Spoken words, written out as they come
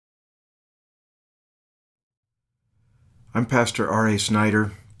I'm Pastor R.A.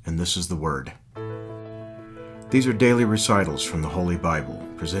 Snyder, and this is The Word. These are daily recitals from the Holy Bible,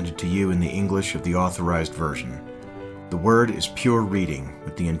 presented to you in the English of the Authorized Version. The Word is pure reading,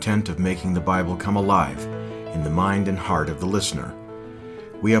 with the intent of making the Bible come alive in the mind and heart of the listener.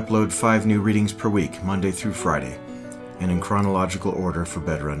 We upload 5 new readings per week, Monday through Friday, and in chronological order for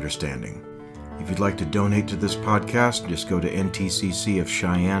better understanding. If you'd like to donate to this podcast, just go to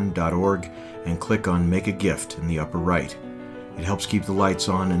ntccofcheyenne.org and click on Make a Gift in the upper right. It helps keep the lights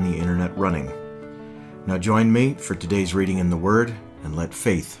on and the internet running. Now join me for today's reading in the Word, and let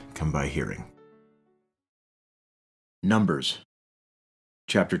faith come by hearing. Numbers,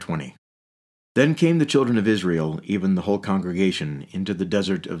 chapter 20. Then came the children of Israel, even the whole congregation, into the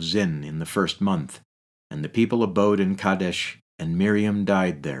desert of Zin in the 1st month, and the people abode in Kadesh, and Miriam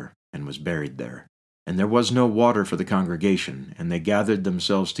died there, and was buried there. And there was no water for the congregation, and they gathered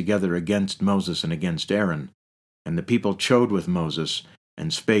themselves together against Moses and against Aaron. And the people chode with Moses,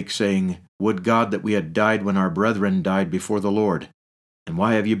 and spake, saying, Would God that we had died when our brethren died before the Lord! And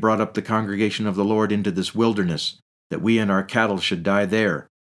why have ye brought up the congregation of the Lord into this wilderness, that we and our cattle should die there?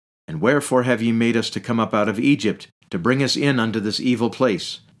 And wherefore have ye made us to come up out of Egypt, to bring us in unto this evil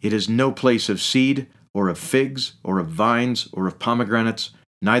place? It is no place of seed, or of figs, or of vines, or of pomegranates,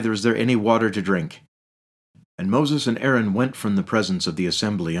 neither is there any water to drink. And Moses and Aaron went from the presence of the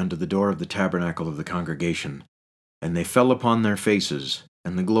assembly unto the door of the tabernacle of the congregation. And they fell upon their faces,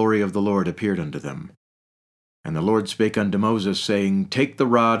 and the glory of the Lord appeared unto them. And the Lord spake unto Moses, saying, Take the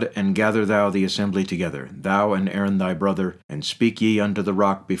rod, and gather thou the assembly together, thou and Aaron thy brother, and speak ye unto the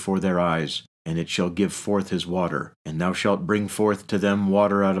rock before their eyes, and it shall give forth his water, and thou shalt bring forth to them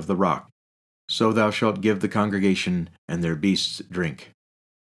water out of the rock. So thou shalt give the congregation and their beasts drink.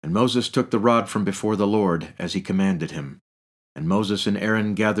 And Moses took the rod from before the Lord, as he commanded him. And Moses and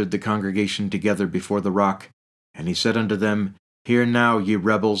Aaron gathered the congregation together before the rock, and he said unto them, Hear now, ye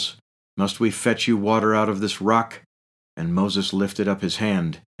rebels, must we fetch you water out of this rock? And Moses lifted up his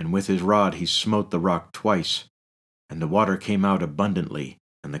hand, and with his rod he smote the rock twice. And the water came out abundantly,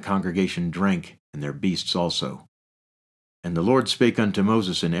 and the congregation drank, and their beasts also. And the Lord spake unto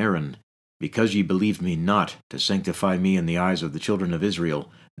Moses and Aaron, Because ye believed me not, to sanctify me in the eyes of the children of Israel,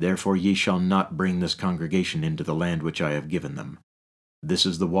 therefore ye shall not bring this congregation into the land which I have given them. This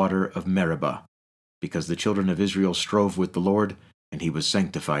is the water of Meribah, because the children of Israel strove with the Lord, and he was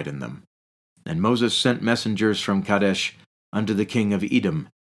sanctified in them. And Moses sent messengers from Kadesh unto the king of Edom.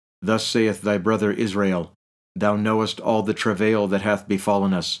 Thus saith thy brother Israel, Thou knowest all the travail that hath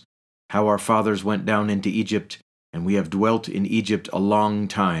befallen us, how our fathers went down into Egypt, and we have dwelt in Egypt a long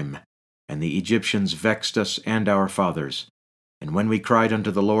time. And the Egyptians vexed us and our fathers. And when we cried unto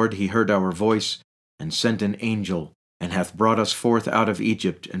the Lord, he heard our voice, and sent an angel, and hath brought us forth out of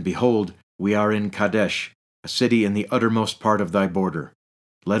Egypt, and behold, we are in Kadesh, a city in the uttermost part of thy border.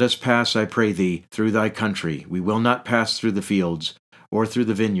 Let us pass, I pray thee, through thy country. We will not pass through the fields, or through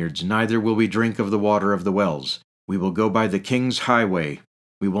the vineyards, neither will we drink of the water of the wells. We will go by the king's highway.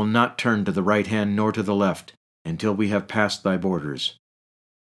 We will not turn to the right hand nor to the left, until we have passed thy borders.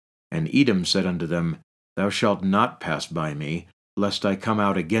 And Edom said unto them, Thou shalt not pass by me, lest I come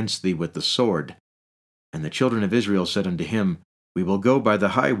out against thee with the sword. And the children of Israel said unto him, We will go by the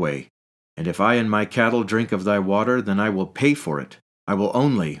highway, and if I and my cattle drink of thy water, then I will pay for it. I will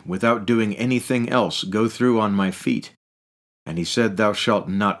only, without doing anything else, go through on my feet. And he said, Thou shalt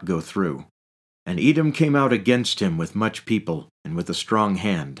not go through. And Edom came out against him with much people, and with a strong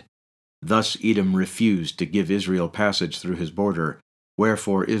hand. Thus Edom refused to give Israel passage through his border,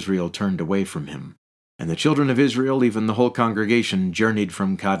 wherefore Israel turned away from him. And the children of Israel, even the whole congregation, journeyed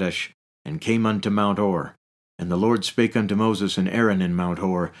from Kadesh, and came unto Mount Hor. And the Lord spake unto Moses and Aaron in Mount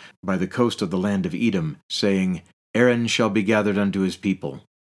Hor, by the coast of the land of Edom, saying, Aaron shall be gathered unto his people,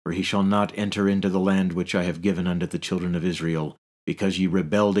 for he shall not enter into the land which I have given unto the children of Israel, because ye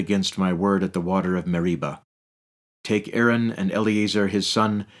rebelled against my word at the water of Meribah. Take Aaron and Eleazar his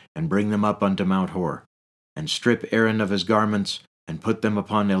son, and bring them up unto Mount Hor, and strip Aaron of his garments, and put them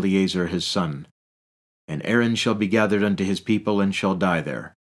upon Eleazar his son. And Aaron shall be gathered unto his people, and shall die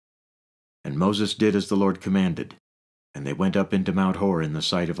there. And Moses did as the Lord commanded, and they went up into Mount Hor in the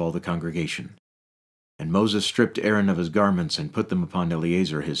sight of all the congregation. And Moses stripped Aaron of his garments, and put them upon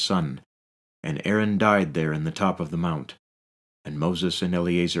Eleazar his son. And Aaron died there in the top of the mount. And Moses and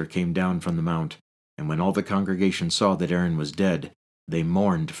Eleazar came down from the mount, and when all the congregation saw that Aaron was dead, they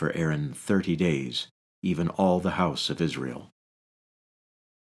mourned for Aaron 30 days, even all the house of Israel.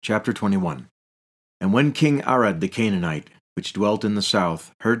 Chapter 21. And when King Arad the Canaanite, which dwelt in the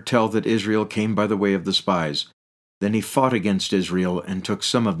south, heard tell that Israel came by the way of the spies, then he fought against Israel, and took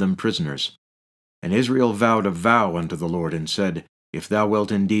some of them prisoners. And Israel vowed a vow unto the Lord, and said, If thou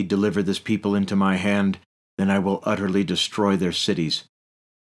wilt indeed deliver this people into my hand, then I will utterly destroy their cities.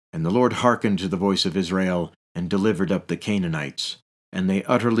 And the Lord hearkened to the voice of Israel, and delivered up the Canaanites. And they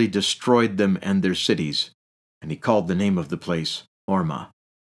utterly destroyed them and their cities. And he called the name of the place Hormah.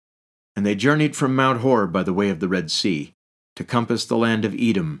 And they journeyed from Mount Hor by the way of the Red Sea, to compass the land of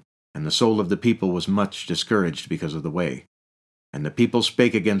Edom, and the soul of the people was much discouraged because of the way. And the people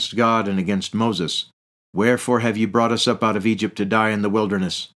spake against God and against Moses, Wherefore have ye brought us up out of Egypt to die in the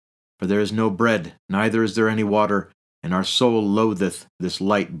wilderness? For there is no bread, neither is there any water, and our soul loatheth this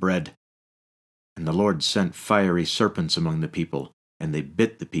light bread. And the Lord sent fiery serpents among the people, and they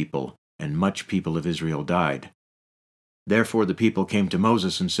bit the people, and much people of Israel died. Therefore the people came to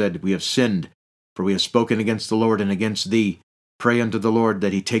Moses and said, We have sinned, for we have spoken against the Lord and against thee. Pray unto the Lord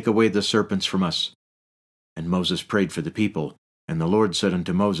that he take away the serpents from us. And Moses prayed for the people. And the Lord said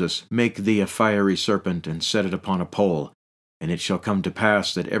unto Moses, Make thee a fiery serpent, and set it upon a pole. And it shall come to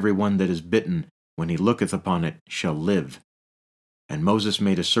pass that every one that is bitten, when he looketh upon it, shall live. And Moses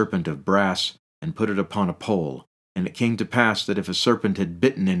made a serpent of brass, and put it upon a pole. And it came to pass that if a serpent had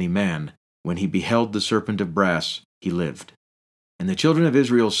bitten any man, when he beheld the serpent of brass, he lived. And the children of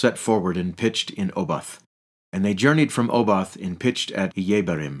Israel set forward and pitched in Oboth. And they journeyed from Oboth and pitched at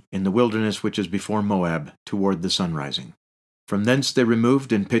Iyebarim, in the wilderness which is before Moab, toward the sunrising. From thence they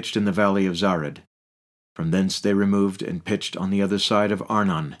removed and pitched in the valley of Zared. From thence they removed and pitched on the other side of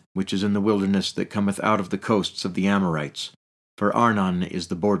Arnon, which is in the wilderness that cometh out of the coasts of the Amorites. For Arnon is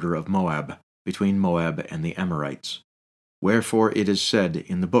the border of Moab, between Moab and the Amorites. Wherefore it is said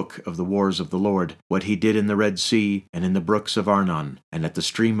in the book of the wars of the Lord, what he did in the Red Sea, and in the brooks of Arnon, and at the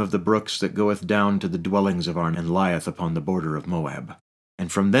stream of the brooks that goeth down to the dwellings of Arnon, and lieth upon the border of Moab.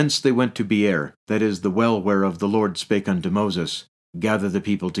 And from thence they went to Beer, that is the well whereof the Lord spake unto Moses, Gather the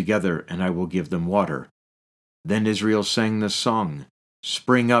people together, and I will give them water. Then Israel sang this song,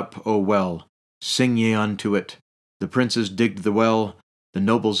 Spring up, O well, sing ye unto it. The princes digged the well, the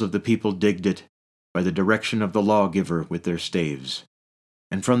nobles of the people digged it, by the direction of the lawgiver with their staves.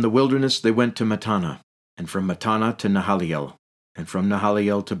 And from the wilderness they went to Mattanah, and from Mattanah to Nahaliel, and from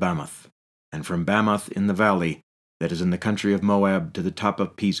Nahaliel to Bamoth, and from Bamoth in the valley, that is in the country of Moab, to the top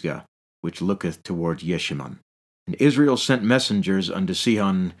of Pisgah, which looketh toward Jeshimon. And Israel sent messengers unto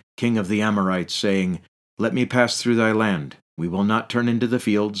Sihon, king of the Amorites, saying, Let me pass through thy land. We will not turn into the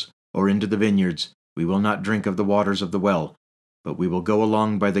fields, or into the vineyards. We will not drink of the waters of the well, but we will go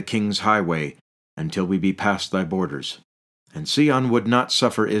along by the king's highway, until we be past thy borders. And Sihon would not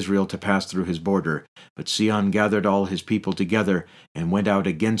suffer Israel to pass through his border, but Sihon gathered all his people together, and went out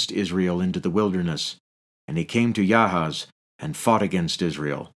against Israel into the wilderness. And he came to Jahaz, and fought against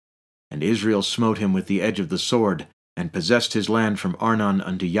Israel. And Israel smote him with the edge of the sword, and possessed his land from Arnon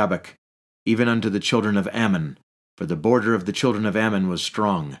unto Jabbok, even unto the children of Ammon, for the border of the children of Ammon was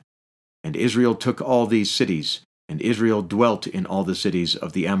strong. And Israel took all these cities, and Israel dwelt in all the cities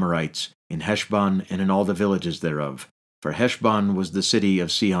of the Amorites, in Heshbon and in all the villages thereof. For Heshbon was the city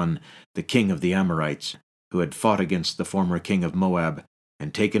of Sihon, the king of the Amorites, who had fought against the former king of Moab,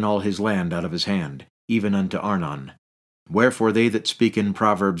 and taken all his land out of his hand, even unto Arnon. Wherefore they that speak in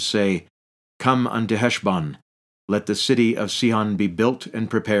Proverbs say, Come unto Heshbon, let the city of Sihon be built and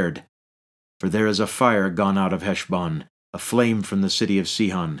prepared. For there is a fire gone out of Heshbon, a flame from the city of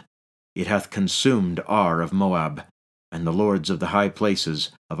Sihon. It hath consumed Ar of Moab, and the lords of the high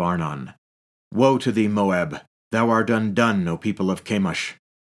places of Arnon. Woe to thee, Moab! Thou art undone, O people of Chemosh!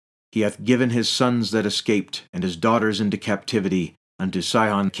 He hath given his sons that escaped, and his daughters into captivity, unto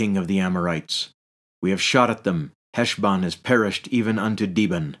Sihon king of the Amorites. We have shot at them. Heshbon is perished even unto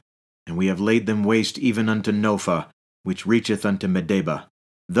Dibon, and we have laid them waste even unto Nophah, which reacheth unto Medeba.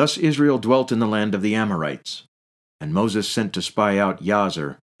 Thus Israel dwelt in the land of the Amorites. And Moses sent to spy out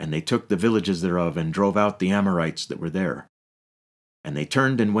Jazer, and they took the villages thereof, and drove out the Amorites that were there. And they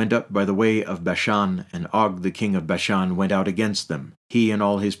turned and went up by the way of Bashan, and Og the king of Bashan went out against them, he and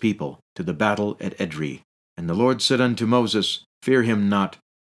all his people, to the battle at Edrei. And the Lord said unto Moses, Fear him not,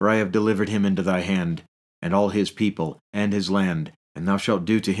 for I have delivered him into thy hand, and all his people, and his land, and thou shalt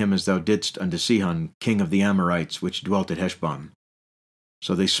do to him as thou didst unto Sihon king of the Amorites, which dwelt at Heshbon.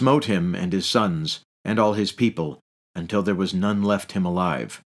 So they smote him and his sons, and all his people, until there was none left him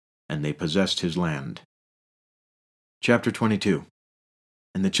alive, and they possessed his land. Chapter 22.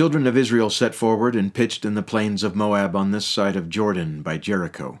 And the children of Israel set forward and pitched in the plains of Moab on this side of Jordan by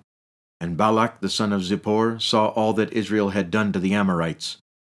Jericho. And Balak the son of Zippor saw all that Israel had done to the Amorites.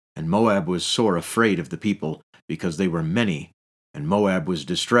 And Moab was sore afraid of the people, because they were many, and Moab was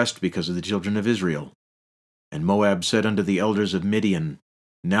distressed because of the children of Israel. And Moab said unto the elders of Midian,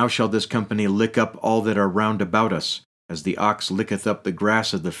 Now shall this company lick up all that are round about us, as the ox licketh up the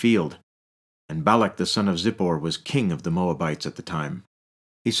grass of the field. And Balak the son of Zippor was king of the Moabites at the time.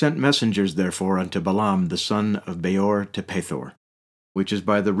 He sent messengers therefore unto Balaam the son of Beor to Pethor, which is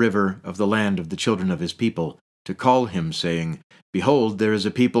by the river of the land of the children of his people, to call him, saying, Behold, there is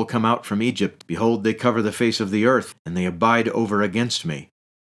a people come out from Egypt. Behold, they cover the face of the earth, and they abide over against me.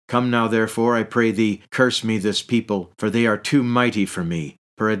 Come now, therefore, I pray thee, curse me this people, for they are too mighty for me.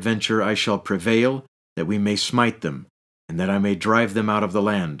 Peradventure I shall prevail, that we may smite them, and that I may drive them out of the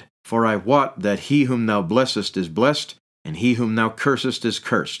land. For I wot that he whom thou blessest is blessed, and he whom thou cursest is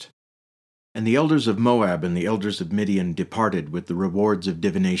cursed. And the elders of Moab and the elders of Midian departed with the rewards of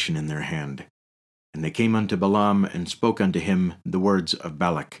divination in their hand. And they came unto Balaam, and spoke unto him the words of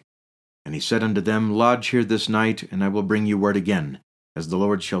Balak. And he said unto them, Lodge here this night, and I will bring you word again, as the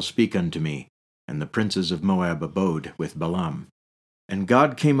Lord shall speak unto me. And the princes of Moab abode with Balaam. And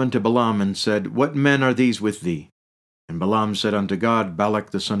God came unto Balaam, and said, What men are these with thee? And Balaam said unto God,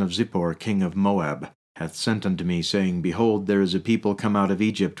 Balak the son of Zippor, king of Moab, hath sent unto me, saying, Behold, there is a people come out of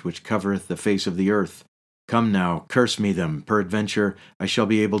Egypt, which covereth the face of the earth. Come now, curse me them, peradventure I shall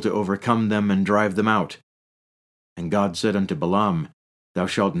be able to overcome them and drive them out. And God said unto Balaam, Thou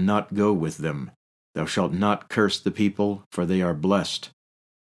shalt not go with them. Thou shalt not curse the people, for they are blessed.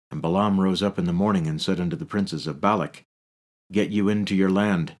 And Balaam rose up in the morning, and said unto the princes of Balak, Get you into your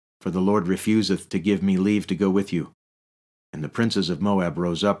land, for the Lord refuseth to give me leave to go with you. And the princes of Moab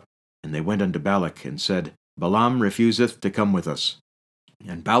rose up, and they went unto Balak, and said, Balaam refuseth to come with us.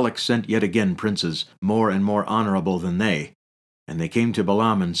 And Balak sent yet again princes, more and more honorable than they. And they came to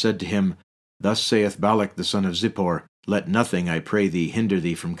Balaam, and said to him, Thus saith Balak the son of Zippor, Let nothing, I pray thee, hinder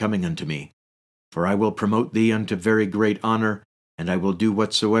thee from coming unto me. For I will promote thee unto very great honor, and I will do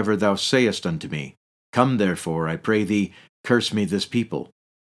whatsoever thou sayest unto me. Come therefore, I pray thee, curse me this people.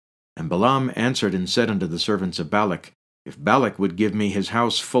 And Balaam answered and said unto the servants of Balak, If Balak would give me his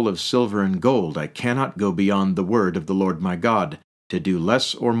house full of silver and gold, I cannot go beyond the word of the Lord my God, to do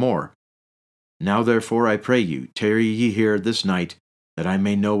less or more. Now therefore I pray you, tarry ye here this night, that I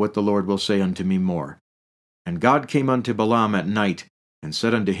may know what the Lord will say unto me more. And God came unto Balaam at night, and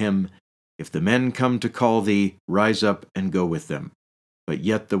said unto him, If the men come to call thee, rise up and go with them. But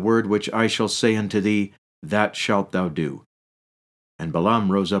yet the word which I shall say unto thee, that shalt thou do. And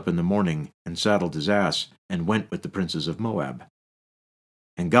Balaam rose up in the morning, and saddled his ass, and went with the princes of Moab.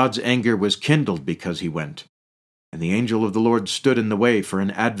 And God's anger was kindled because he went. And the angel of the Lord stood in the way for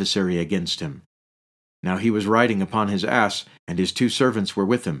an adversary against him. Now he was riding upon his ass, and his 2 servants were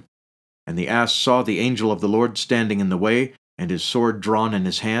with him. And the ass saw the angel of the Lord standing in the way, and his sword drawn in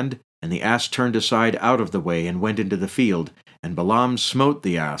his hand, and the ass turned aside out of the way, and went into the field. And Balaam smote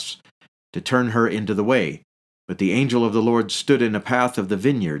the ass, to turn her into the way. But the angel of the Lord stood in a path of the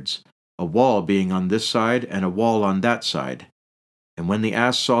vineyards, a wall being on this side, and a wall on that side. And when the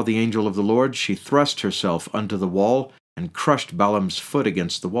ass saw the angel of the Lord, she thrust herself unto the wall, and crushed Balaam's foot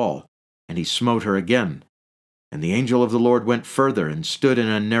against the wall, and he smote her again. And the angel of the Lord went further, and stood in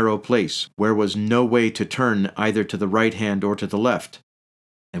a narrow place, where was no way to turn either to the right hand or to the left.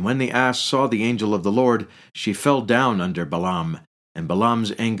 And when the ass saw the angel of the Lord, she fell down under Balaam, and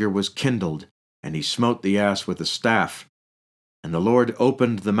Balaam's anger was kindled, and he smote the ass with a staff. And the Lord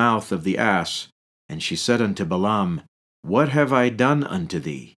opened the mouth of the ass, and she said unto Balaam, What have I done unto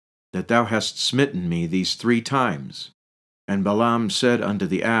thee, that thou hast smitten me these 3 times? And Balaam said unto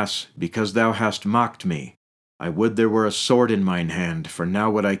the ass, Because thou hast mocked me. I would there were a sword in mine hand, for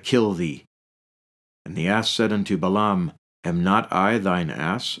now would I kill thee. And the ass said unto Balaam, Am not I thine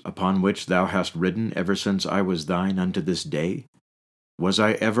ass, upon which thou hast ridden ever since I was thine unto this day? Was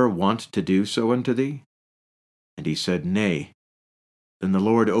I ever wont to do so unto thee? And he said, Nay. Then the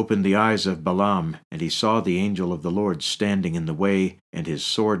Lord opened the eyes of Balaam, and he saw the angel of the Lord standing in the way, and his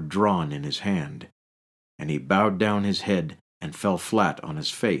sword drawn in his hand. And he bowed down his head, and fell flat on his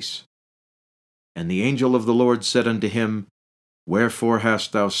face. And the angel of the Lord said unto him, Wherefore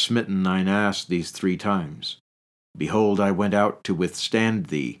hast thou smitten thine ass these 3 times? Behold, I went out to withstand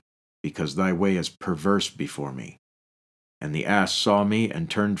thee, because thy way is perverse before me. And the ass saw me, and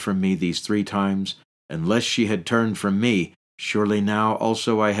turned from me these 3 times, and lest she had turned from me, surely now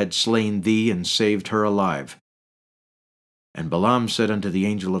also I had slain thee, and saved her alive. And Balaam said unto the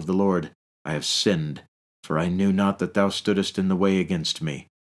angel of the Lord, I have sinned, for I knew not that thou stoodest in the way against me.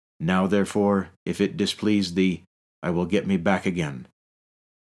 Now therefore, if it displease thee, I will get me back again.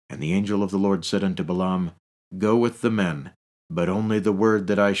 And the angel of the Lord said unto Balaam, Go with the men, but only the word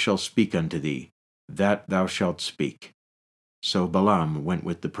that I shall speak unto thee, that thou shalt speak. So Balaam went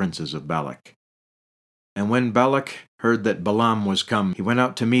with the princes of Balak. And when Balak heard that Balaam was come, he went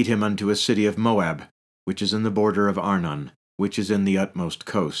out to meet him unto a city of Moab, which is in the border of Arnon, which is in the utmost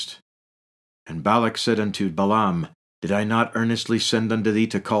coast. And Balak said unto Balaam, Did I not earnestly send unto thee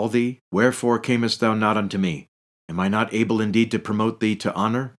to call thee? Wherefore camest thou not unto me? Am I not able indeed to promote thee to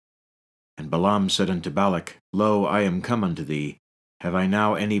honor? And Balaam said unto Balak, Lo, I am come unto thee. Have I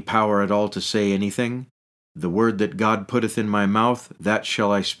now any power at all to say anything? The word that God putteth in my mouth, that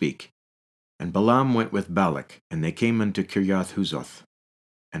shall I speak. And Balaam went with Balak, and they came unto Kiriath-huzoth.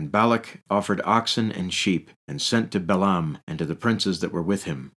 And Balak offered oxen and sheep, and sent to Balaam and to the princes that were with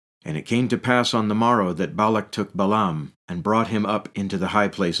him. And it came to pass on the morrow that Balak took Balaam, and brought him up into the high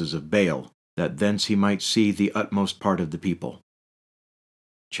places of Baal, that thence he might see the utmost part of the people.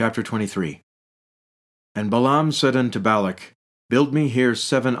 Chapter 23. And Balaam said unto Balak, Build me here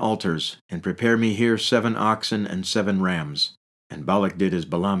 7 altars, and prepare me here 7 oxen and 7 rams. And Balak did as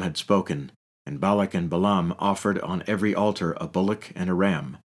Balaam had spoken, and Balak and Balaam offered on every altar a bullock and a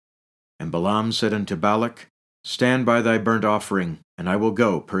ram. And Balaam said unto Balak, Stand by thy burnt offering, and I will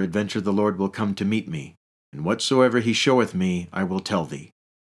go, peradventure the Lord will come to meet me, and whatsoever he showeth me I will tell thee.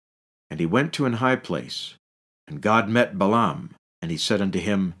 And he went to an high place, and God met Balaam, and he said unto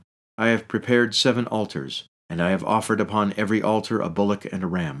him, I have prepared 7 altars, and I have offered upon every altar a bullock and a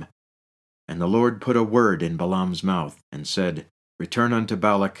ram. And the Lord put a word in Balaam's mouth, and said, Return unto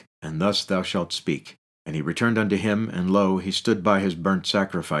Balak, and thus thou shalt speak. And he returned unto him, and lo, he stood by his burnt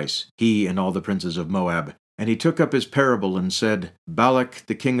sacrifice, he and all the princes of Moab. And he took up his parable, and said, Balak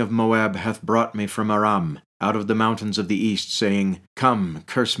the king of Moab hath brought me from Aram, out of the mountains of the east, saying, Come,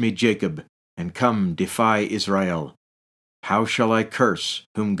 curse me Jacob, and come, defy Israel. How shall I curse,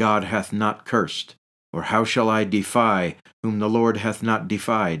 whom God hath not cursed? Or how shall I defy, whom the Lord hath not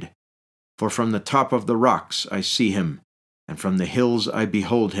defied? For from the top of the rocks I see him, and from the hills I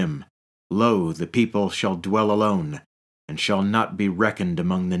behold him. Lo, the people shall dwell alone, and shall not be reckoned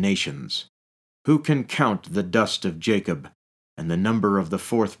among the nations. Who can count the dust of Jacob, and the number of the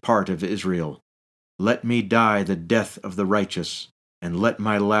 4th part of Israel? Let me die the death of the righteous, and let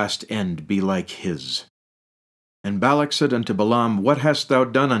my last end be like his. And Balak said unto Balaam, What hast thou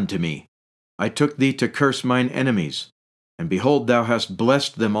done unto me? I took thee to curse mine enemies, and behold, thou hast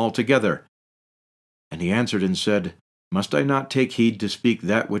blessed them altogether. And he answered and said, Must I not take heed to speak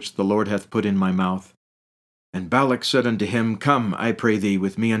that which the Lord hath put in my mouth? And Balak said unto him, Come, I pray thee,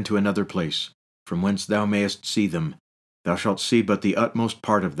 with me unto another place, from whence thou mayest see them. Thou shalt see but the utmost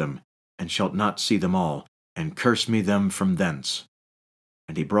part of them, and shalt not see them all, and curse me them from thence.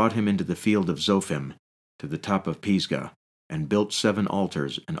 And he brought him into the field of Zophim, to the top of Pisgah, and built 7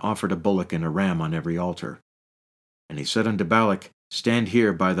 altars, and offered a bullock and a ram on every altar. And he said unto Balak, Stand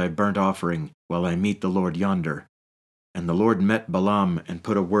here by thy burnt offering, while I meet the Lord yonder. And the Lord met Balaam, and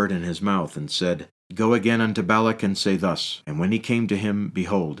put a word in his mouth, and said, Go again unto Balak, and say thus. And when he came to him,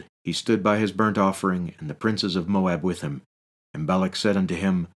 behold, he stood by his burnt offering, and the princes of Moab with him. And Balak said unto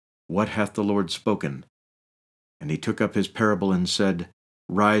him, What hath the Lord spoken? And he took up his parable, and said,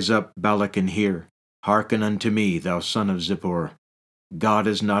 Rise up, Balak, and hear. Hearken unto me, thou son of Zippor. God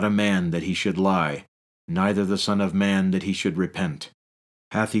is not a man that he should lie, neither the Son of Man that he should repent.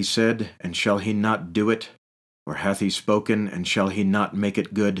 Hath he said, and shall he not do it? Or hath he spoken, and shall he not make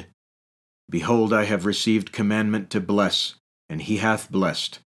it good? Behold, I have received commandment to bless, and he hath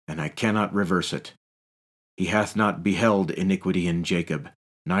blessed, and I cannot reverse it. He hath not beheld iniquity in Jacob,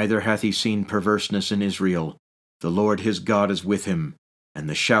 neither hath he seen perverseness in Israel. The Lord his God is with him, and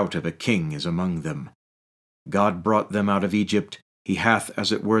the shout of a king is among them. God brought them out of Egypt, he hath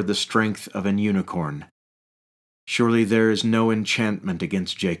as it were the strength of an unicorn. Surely there is no enchantment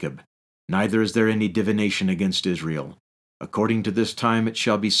against Jacob, neither is there any divination against Israel. According to this time it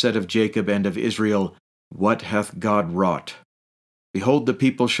shall be said of Jacob and of Israel, What hath God wrought? Behold, the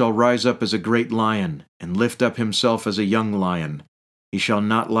people shall rise up as a great lion, and lift up himself as a young lion. He shall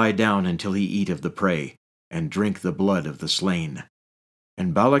not lie down until he eat of the prey, and drink the blood of the slain.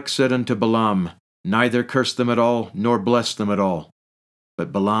 And Balak said unto Balaam, Neither curse them at all, nor bless them at all.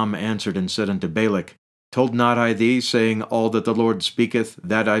 But Balaam answered and said unto Balak, Told not I thee, saying, All that the Lord speaketh,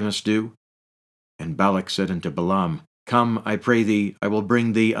 that I must do? And Balak said unto Balaam, Come, I pray thee, I will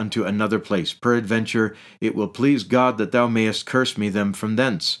bring thee unto another place. Peradventure it will please God that thou mayest curse me them from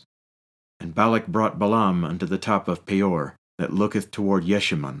thence. And Balak brought Balaam unto the top of Peor, that looketh toward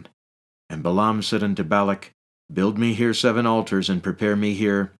Jeshimon. And Balaam said unto Balak, Build me here 7 altars, and prepare me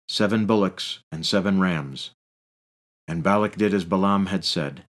here 7 bullocks and 7 rams. And Balak did as Balaam had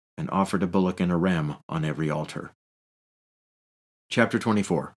said, and offered a bullock and a ram on every altar. Chapter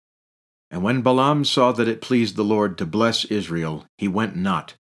 24. And when Balaam saw that it pleased the Lord to bless Israel, he went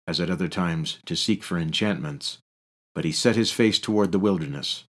not, as at other times, to seek for enchantments, but he set his face toward the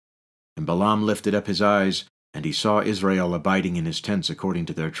wilderness. And Balaam lifted up his eyes, and he saw Israel abiding in his tents according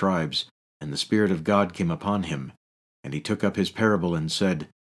to their tribes, and the Spirit of God came upon him. And he took up his parable and said,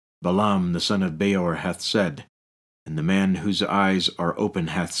 Balaam the son of Beor hath said, and the man whose eyes are open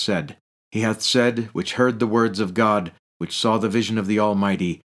hath said, he hath said, which heard the words of God, which saw the vision of the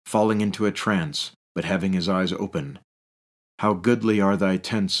Almighty, falling into a trance, but having his eyes open. How goodly are thy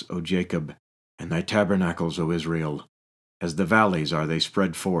tents, O Jacob, and thy tabernacles, O Israel! As the valleys are they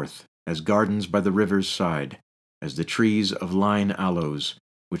spread forth, as gardens by the river's side, as the trees of lign aloes,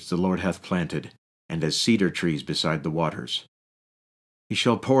 which the Lord hath planted, and as cedar trees beside the waters. He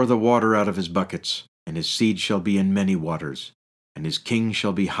shall pour the water out of his buckets, and his seed shall be in many waters, and his king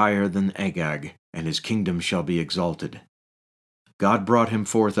shall be higher than Agag, and his kingdom shall be exalted. God brought him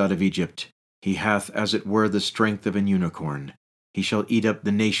forth out of Egypt. He hath as it were the strength of an unicorn. He shall eat up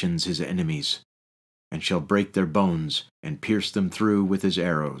the nations his enemies, and shall break their bones, and pierce them through with his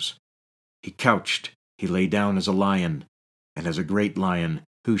arrows. He couched, he lay down as a lion, and as a great lion,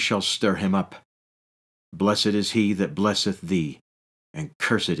 who shall stir him up? Blessed is he that blesseth thee, and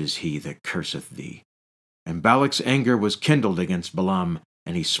cursed is he that curseth thee. And Balak's anger was kindled against Balaam,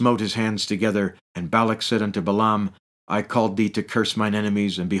 and he smote his hands together. And Balak said unto Balaam, I called thee to curse mine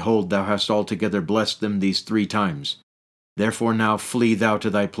enemies, and behold, thou hast altogether blessed them these 3 times. Therefore now flee thou to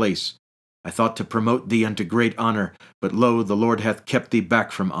thy place. I thought to promote thee unto great honor, but lo, the Lord hath kept thee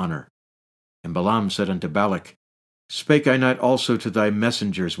back from honor. And Balaam said unto Balak, Spake I not also to thy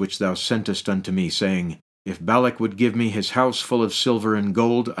messengers which thou sentest unto me, saying, If Balak would give me his house full of silver and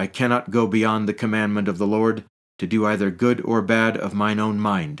gold, I cannot go beyond the commandment of the Lord, to do either good or bad of mine own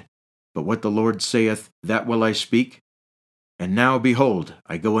mind. But what the Lord saith, that will I speak. And now, behold,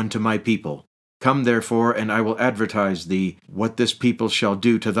 I go unto my people. Come therefore, and I will advertise thee what this people shall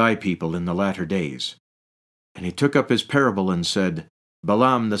do to thy people in the latter days. And he took up his parable and said,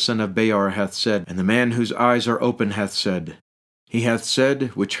 Balaam the son of Beor hath said, and the man whose eyes are open hath said, He hath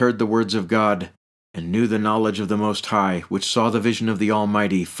said, which heard the words of God, and knew the knowledge of the Most High, which saw the vision of the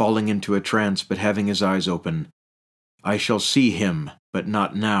Almighty, falling into a trance, but having his eyes open. I shall see him, but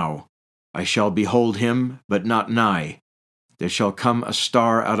not now. I shall behold him, but not nigh. There shall come a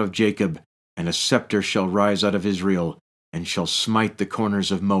star out of Jacob, and a scepter shall rise out of Israel, and shall smite the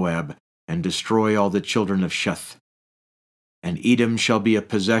corners of Moab, and destroy all the children of Sheth. And Edom shall be a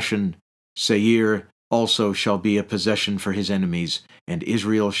possession, Seir also shall be a possession for his enemies, and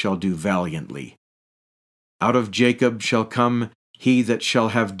Israel shall do valiantly. Out of Jacob shall come he that shall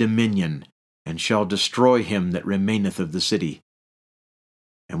have dominion, and shall destroy him that remaineth of the city.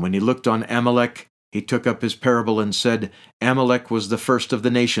 And when he looked on Amalek, he took up his parable and said, Amalek was the first of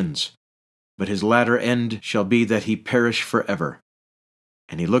the nations, but his latter end shall be that he perish forever.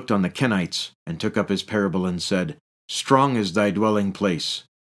 And he looked on the Kenites, and took up his parable and said, Strong is thy dwelling place,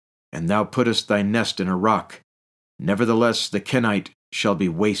 and thou puttest thy nest in a rock. Nevertheless the Kenite shall be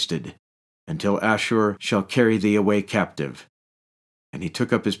wasted, until Ashur shall carry thee away captive. And he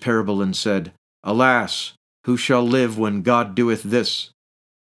took up his parable and said, Alas, who shall live when God doeth this?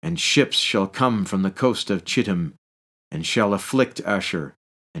 And ships shall come from the coast of Chittim, and shall afflict Ashur,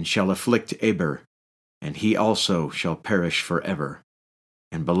 and shall afflict Eber, and he also shall perish forever.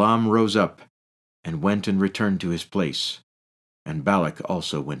 And Balaam rose up, and went and returned to his place, and Balak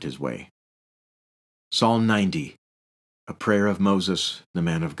also went his way. Psalm 90, a prayer of Moses, the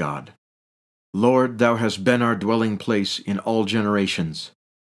man of God. Lord, thou hast been our dwelling place in all generations.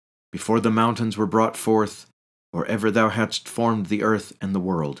 Before the mountains were brought forth, or ever thou hadst formed the earth and the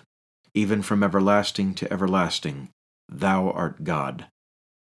world, even from everlasting to everlasting, thou art God.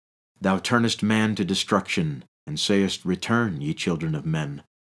 Thou turnest man to destruction, and sayest, Return, ye children of men.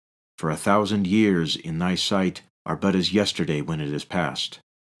 For 1,000 years in thy sight are but as yesterday when it is past,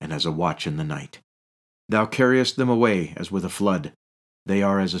 and as a watch in the night. Thou carriest them away as with a flood. They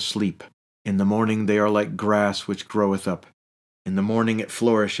are as asleep. In the morning they are like grass which groweth up. In the morning it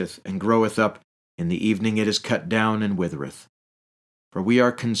flourisheth and groweth up. In the evening it is cut down and withereth. For we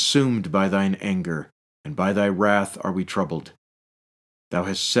are consumed by thine anger, and by thy wrath are we troubled. Thou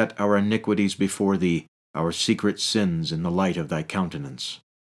hast set our iniquities before thee, our secret sins in the light of thy countenance.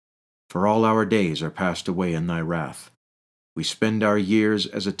 For all our days are passed away in thy wrath. We spend our years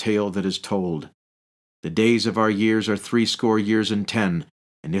as a tale that is told. The days of our years are 80 years and 10,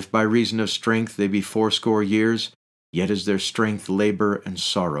 and if by reason of strength they be 80 years, yet is their strength labor and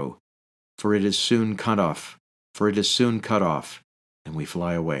sorrow. For it is soon cut off, and we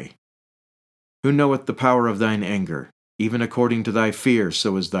fly away. Who knoweth the power of thine anger? Even according to thy fear,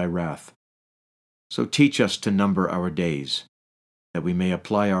 so is thy wrath. So teach us to number our days, that we may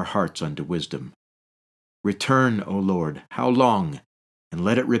apply our hearts unto wisdom. Return, O Lord, how long? And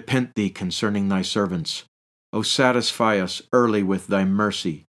let it repent thee concerning thy servants. O satisfy us early with thy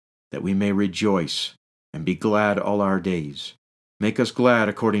mercy, that we may rejoice, and be glad all our days. Make us glad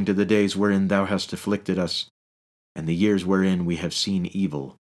according to the days wherein thou hast afflicted us, and the years wherein we have seen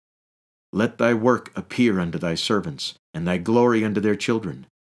evil. Let thy work appear unto thy servants, and thy glory unto their children.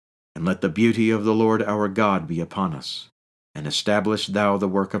 And let the beauty of the Lord our God be upon us, and establish thou the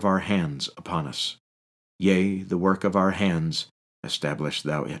work of our hands upon us. Yea, the work of our hands, establish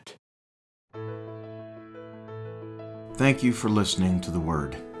thou it. Thank you for listening to The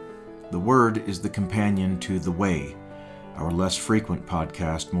Word. The Word is the companion to The Way, our less frequent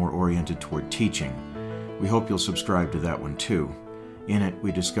podcast more oriented toward teaching. We hope you'll subscribe to that one too. In it,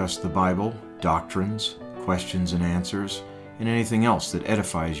 we discuss the Bible, doctrines, questions and answers, and anything else that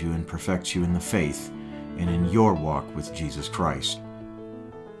edifies you and perfects you in the faith and in your walk with Jesus Christ.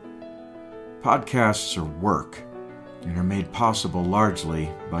 Podcasts are work and are made possible largely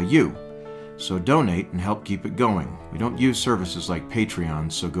by you, so donate and help keep it going. We don't use services like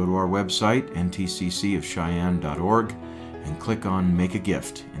Patreon, so go to our website, ntccofcheyenne.org, and click on Make a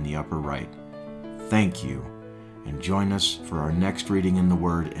Gift in the upper right. Thank you, and join us for our next reading in the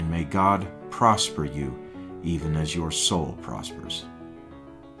Word, and may God prosper you even as your soul prospers.